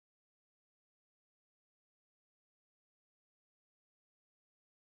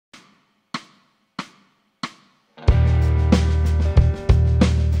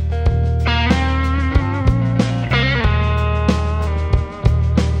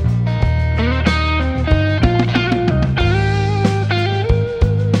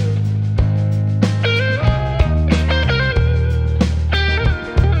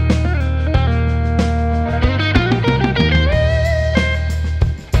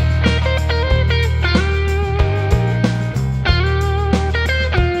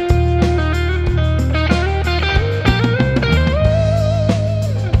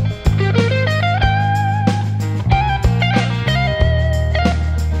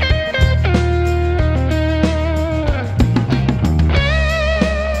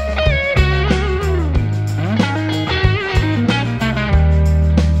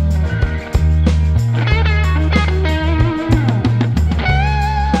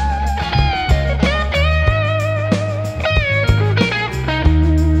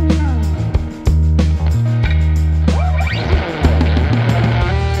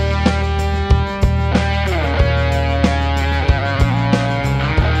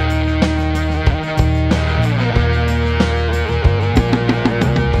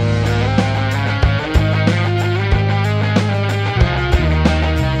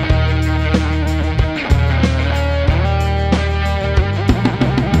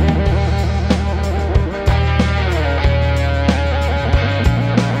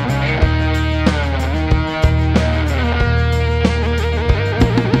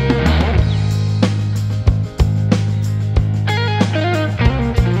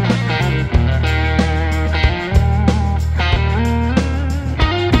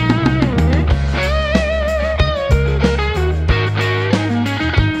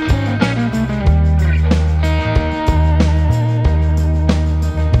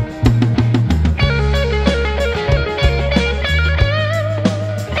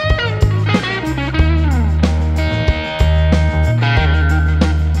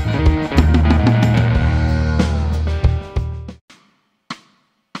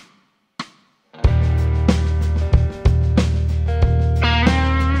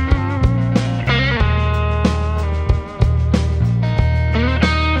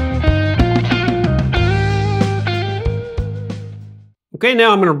Okay,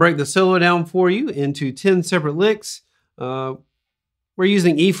 now I'm going to break the solo down for you into 10 separate licks. We're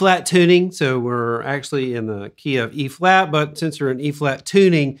using E flat tuning, so we're actually in the key of E flat, but since you're in E flat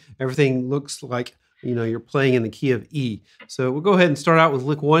tuning, everything looks like you're playing in the key of E. So we'll go ahead and start out with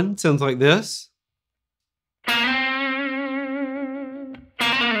lick 1. Sounds like this.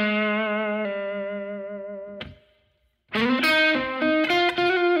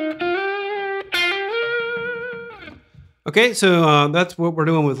 Okay, so that's what we're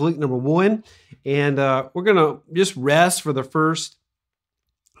doing with lick number 1. And we're going to just rest for the first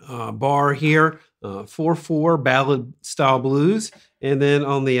bar here, 4/4 ballad style blues. And then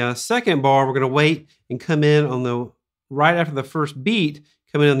on the second bar, we're going to wait and come in on the right after the first beat,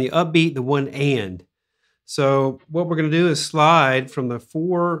 come in on the upbeat, the 1 and. So what we're going to do is slide from the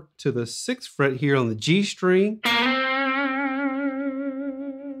 4 to the 6th fret here on the G string.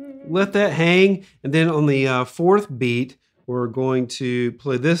 Let that hang, and then on the 4th beat, we're going to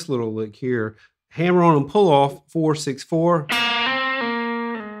play this little lick here. Hammer on and pull off 4, 6, 4,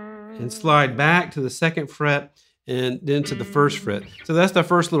 and slide back to the 2nd fret and then to the 1st fret. So that's the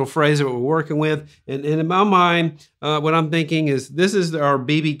first little phrase that we're working with. And in my mind, what I'm thinking is this is our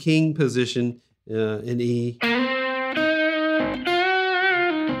B.B. King position in E.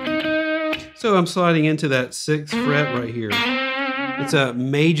 So I'm sliding into that 6th fret right here. It's a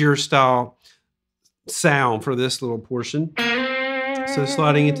major style sound for this little portion. So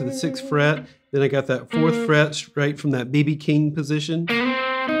sliding into the 6th fret, then I got that 4th fret straight from that B.B. King position.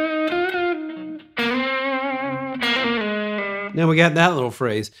 Now we got that little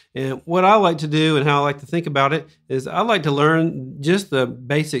phrase. And what I like to do and how I like to think about it is I like to learn just the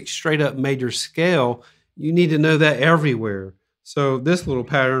basic straight up major scale. You need to know that everywhere. So this little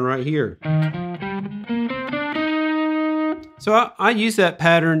pattern right here. So I use that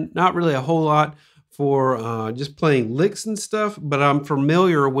pattern, not really a whole lot for just playing licks and stuff, but I'm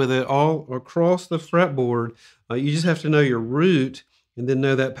familiar with it all across the fretboard. You just have to know your root and then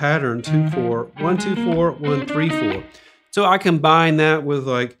know that pattern, 2/4, 1, 2, 4, 1, 3, 4. So I combine that with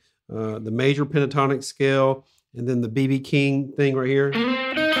like the major pentatonic scale and then the B.B. King thing right here.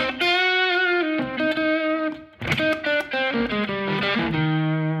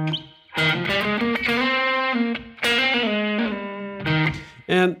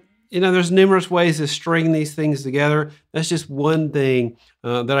 And there's numerous ways to string these things together. That's just one thing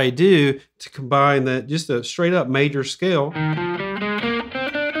that I do to combine that just a straight up major scale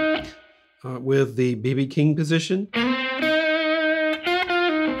with the B.B. King position.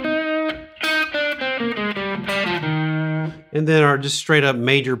 And then our just straight up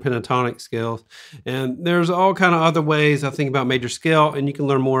major pentatonic scales. And there's all kind of other ways I think about major scale, and you can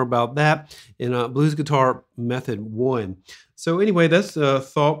learn more about that in Blues Guitar Method 1. So anyway, that's the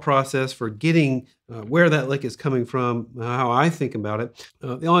thought process for getting where that lick is coming from, how I think about it.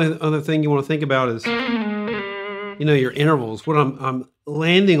 The only other thing you want to think about is, your intervals. What I'm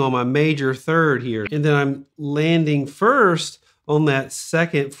landing on my major 3rd here, and then I'm landing first on that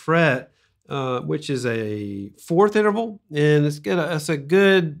 2nd fret, which is a 4th interval, and it's a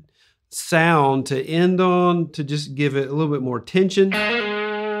good sound to end on to just give it a little bit more tension.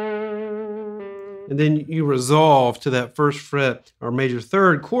 And then you resolve to that 1st fret, our major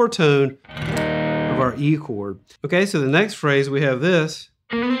 3rd chord tone of our E chord. Okay, so the next phrase we have this.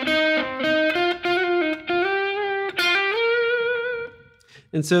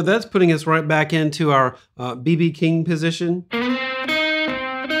 And so that's putting us right back into our B.B. King position.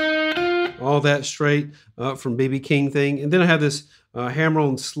 All that straight from B.B. King thing. And then I have this hammer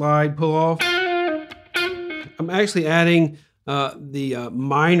on slide pull off. I'm actually adding the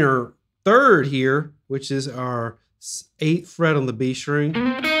minor 3rd here, which is our 8th fret on the B string.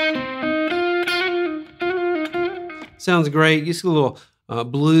 Sounds great. Just a little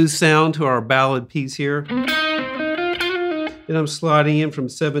blues sound to our ballad piece here. Then I'm sliding in from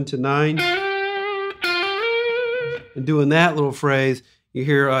 7 to 9. And doing that little phrase, you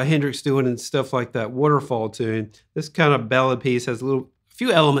hear Hendrix doing and stuff like that waterfall tune. This kind of ballad piece has a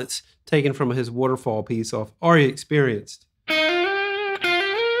few elements taken from his waterfall piece off Are You Experienced?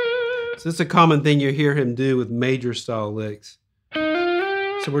 So this is a common thing you hear him do with major style licks.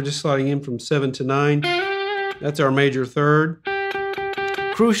 So we're just sliding in from 7 to 9. That's our major 3rd.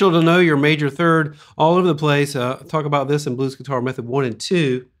 Crucial to know your major 3rd all over the place. Talk about this in Blues Guitar Method 1 and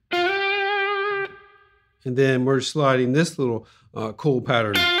 2. And then we're sliding this little cool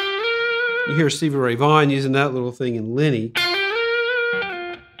pattern. You hear Stevie Ray Vaughan using that little thing in Lenny.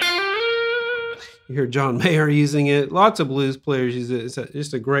 You hear John Mayer using it. Lots of blues players use it. It's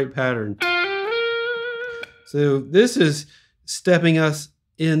just a great pattern. So this is stepping us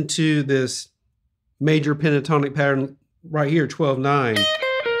into this major pentatonic pattern right here, 12-9.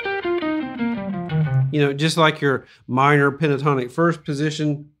 You know, just like your minor pentatonic first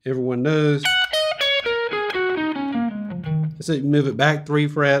position, everyone knows. So you move it back 3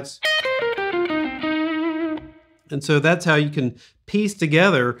 frets. And so that's how you can piece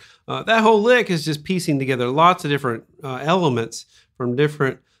together. That whole lick is just piecing together lots of different elements from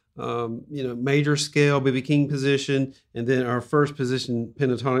different, you know, major scale, B.B. King position, and then our first position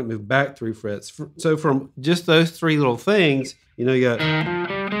pentatonic move back 3 frets. So from just those 3 little things, you know, you got.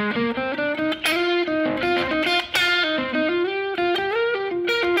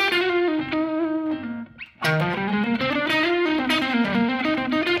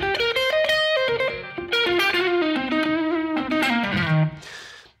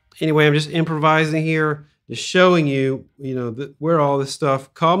 Anyway, I'm just improvising here, just showing you, you know, where all this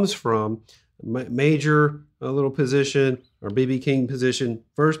stuff comes from. Major little position, or B.B. King position,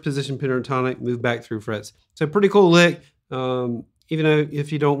 first position pentatonic, move back 3 frets. So pretty cool lick, even though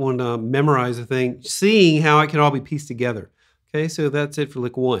if you don't want to memorize the thing, seeing how it can all be pieced together. Okay, so that's it for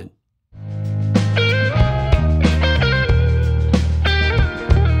lick 1.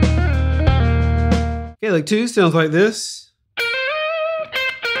 Okay, lick 2 sounds like this.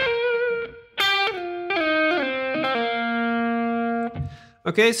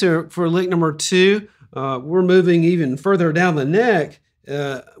 Okay, so for lick number 2, we're moving even further down the neck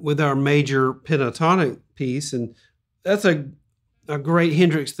with our major pentatonic piece, and that's a great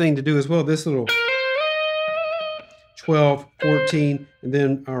Hendrix thing to do as well. This little 12, 14, and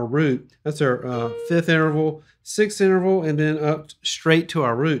then our root. That's our 5th interval, 6th interval, and then up straight to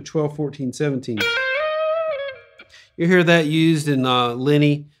our root, 12, 14, 17. You hear that used in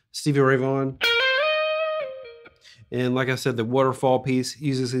Lenny, Stevie Ray Vaughan. And like I said, the waterfall piece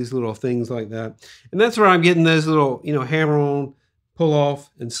uses these little things like that. And that's where I'm getting those little, you know, hammer on, pull off,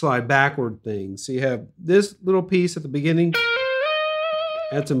 and slide backward things. So you have this little piece at the beginning,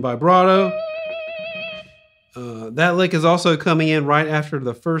 add some vibrato. That lick is also coming in right after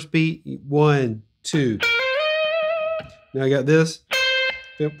the first beat, 1, 2. Now I got this,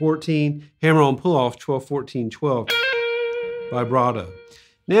 14, hammer on, pull off, 12, 14, 12, vibrato.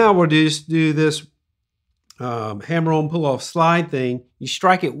 Now we'll just do this hammer on, pull off, slide thing. You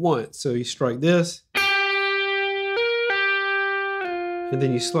strike it once. So you strike this, and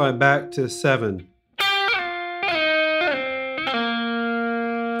then you slide back to 7.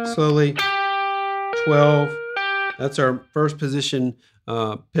 Slowly, 12. That's our first position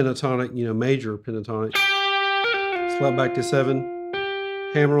pentatonic, you know, major pentatonic. Slide back to 7.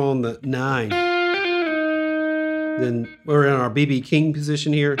 Hammer on the 9. Then we're in our B.B. King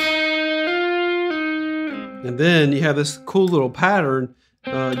position here. And then you have this cool little pattern,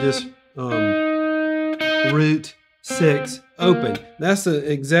 just root, 6, open. That's the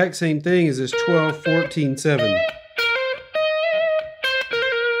exact same thing as this 12, 14, 7.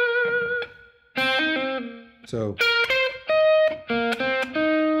 So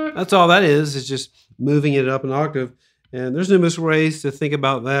that's all that is just moving it up an octave. And there's numerous ways to think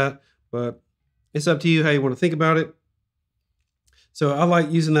about that, but it's up to you how you want to think about it. So I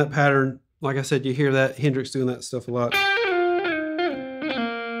like using that pattern. Like I said, you hear that Hendrix doing that stuff a lot.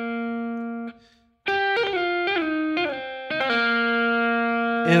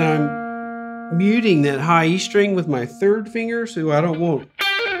 And I'm muting that high E string with my 3rd finger, so I don't want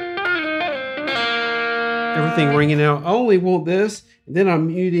everything ringing out. I only want this, and then I'm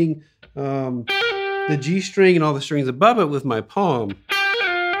muting the G string and all the strings above it with my palm.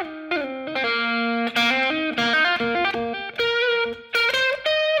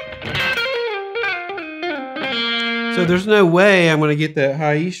 So there's no way I'm going to get that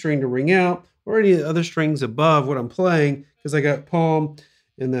high E string to ring out or any of the other strings above what I'm playing because I got palm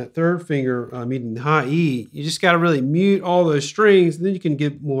and that 3rd finger muting the high E. You just got to really mute all those strings, and then you can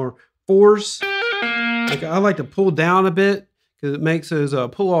get more force. Like I like to pull down a bit because it makes those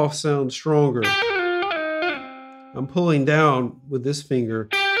pull-offs sound stronger. I'm pulling down with this finger,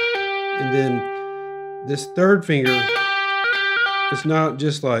 and then this 3rd finger, it's not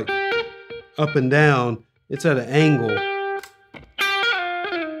just like up and down. It's at an angle.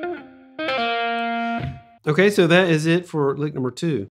 Okay, so that is it for lick number 2.